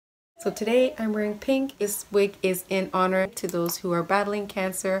So today I'm wearing pink. This wig is in honor to those who are battling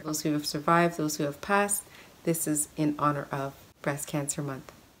cancer, those who have survived, those who have passed. This is in honor of Breast Cancer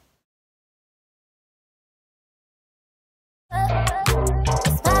Month.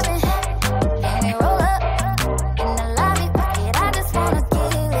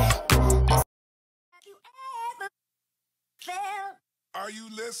 Are you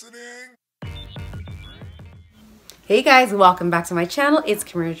listening? Hey guys, welcome back to my channel. It's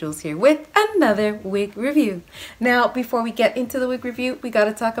Camera Jules here with another wig review. Now, before we get into the wig review, we got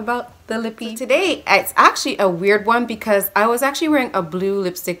to talk about the lippy. So today, it's actually a weird one because I was actually wearing a blue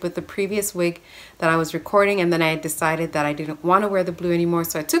lipstick with the previous wig that I was recording, and then I decided that I didn't want to wear the blue anymore,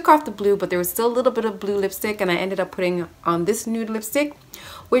 so I took off the blue, but there was still a little bit of blue lipstick, and I ended up putting on this nude lipstick,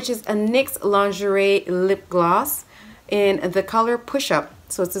 which is a NYX Lingerie Lip Gloss in the color Push Up.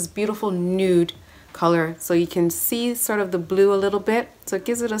 So it's this beautiful nude color, so you can see sort of the blue a little bit, so it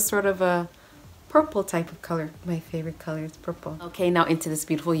gives it a sort of a purple type of color. My favorite color is purple. Okay, now into this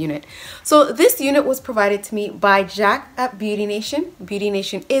beautiful unit. So this unit was provided to me by Jack at Beauty Nation. Beauty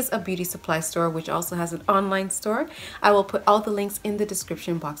Nation is a beauty supply store which also has an online store. I will put all the links in the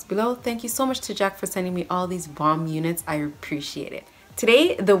description box below. Thank you so much to Jack for sending me all these bomb units. I appreciate it.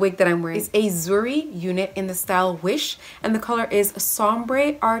 Today, the wig that I'm wearing is a Zury unit in the style Wish, and the color is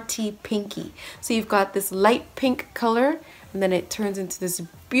Sombre RT Pinky. So you've got this light pink color, and then it turns into this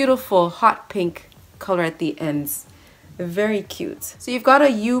beautiful hot pink color at the ends. Very cute. So you've got a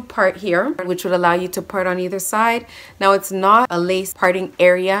U part here, which would allow you to part on either side. Now it's not a lace parting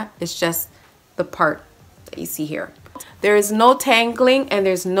area, it's just the part that you see here. There is no tangling and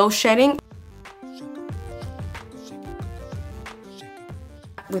there's no shedding.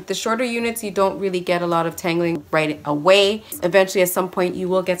 With the shorter units, you don't really get a lot of tangling right away. Eventually, at some point, you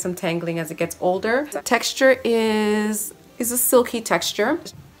will get some tangling as it gets older. The texture is a silky texture.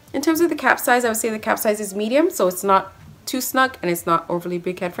 In terms of the cap size, I would say the cap size is medium, so it's not too snug and it's not overly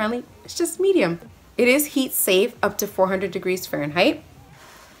big head friendly. It's just medium. It is heat safe up to 400 degrees Fahrenheit.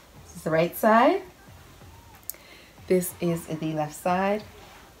 This is the right side. This is the left side.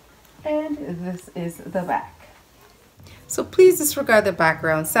 And this is the back. So please disregard the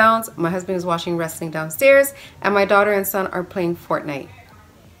background sounds. My husband is watching wrestling downstairs and my daughter and son are playing Fortnite.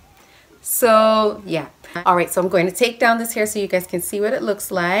 So yeah. Alright, so I'm going to take down this hair so you guys can see what it looks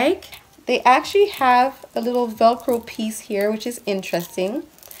like. They actually have a little Velcro piece here, which is interesting.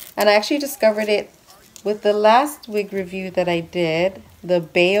 And I actually discovered it with the last wig review that I did, the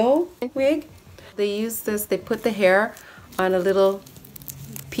Bayo wig. They use this, they put the hair on a little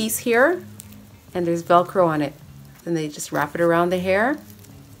piece here and there's Velcro on it. Then they just wrap it around the hair, and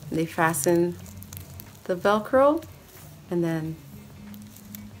they fasten the Velcro, and then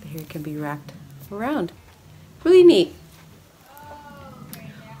the hair can be wrapped around. Really neat.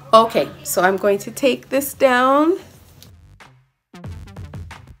 Okay, so I'm going to take this down.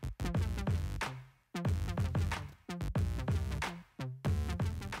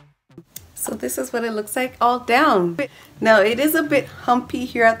 So this is what it looks like all down. Now it is a bit humpy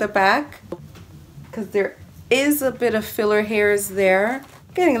here at the back because there is a bit of filler hairs there.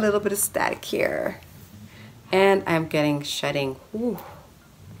 Getting a little bit of static here. And I'm getting shedding. Ooh.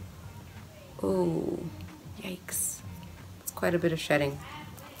 Ooh. Yikes. It's quite a bit of shedding.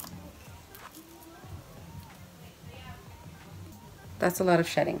 That's a lot of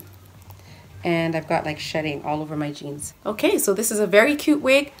shedding. And I've got like shedding all over my jeans. Okay, so this is a very cute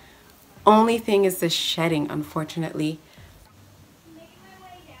wig. Only thing is the shedding, unfortunately.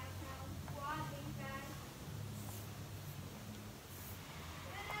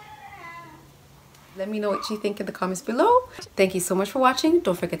 Let me know what you think in the comments below. Thank you so much for watching.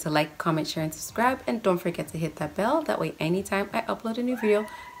 Don't forget to like, comment, share, and subscribe. And don't forget to hit that bell. That way, anytime I upload a new video,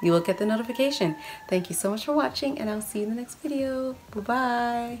 you will get the notification. Thank you so much for watching, and I'll see you in the next video.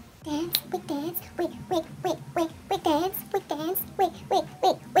 Bye-bye. Dance, wig dance, wig, wig, wig, wig, wig dance, wig dance, wig, wig,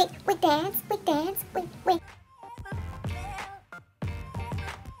 wig, wig, wig dance, wig dance, wig, wig.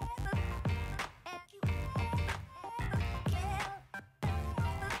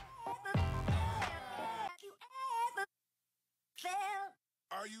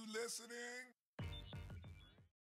 Are you listening?